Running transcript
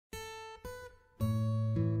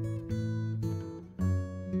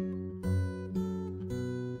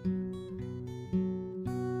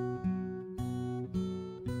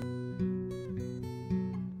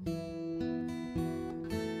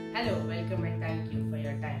thank you for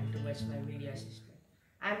your time towards my video assistant.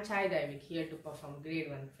 I am Daiwik here to perform grade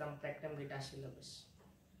 1 from Practicum Guitar syllabus.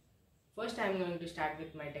 First I am going to start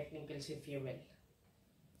with my technicals if you will.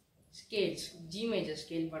 Scales: G major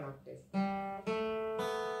scale 1 octave.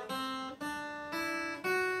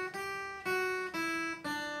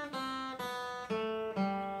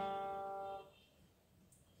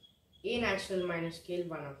 A natural minor scale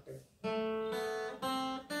 1 octave.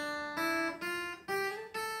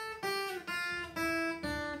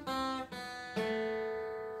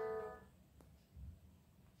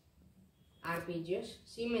 Arpeggios: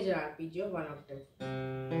 C major arpeggio 1 octave.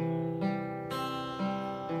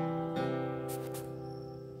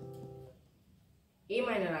 A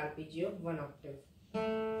minor arpeggio 1 octave.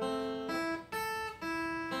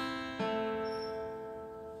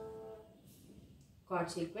 Chord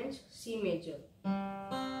sequence: C major.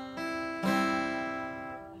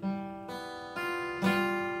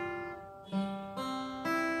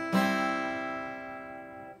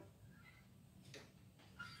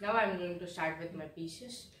 Now I am going to start with my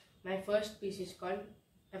pieces. My first piece is called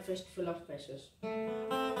A Fistful of Pesos.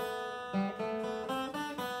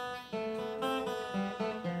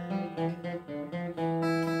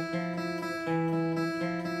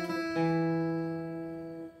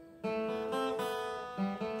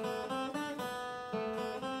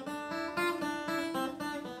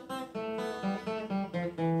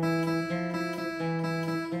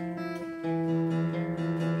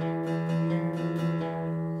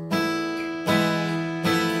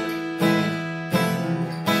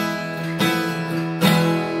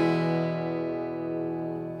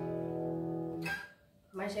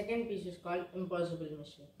 My second piece is called Impossible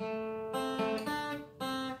Mission.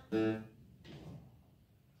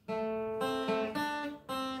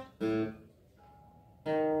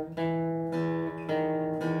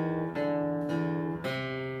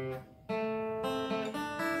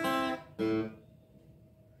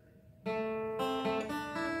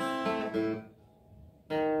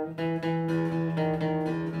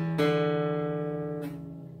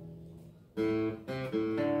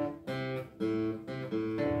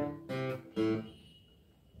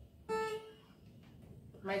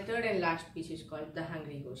 My third and last piece is called The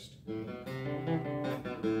Hungry Ghost.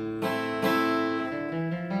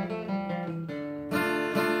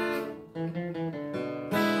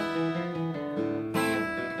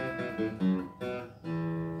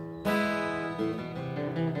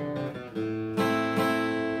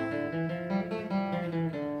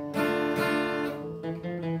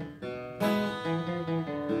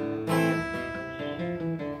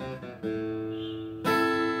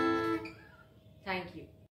 Thank you.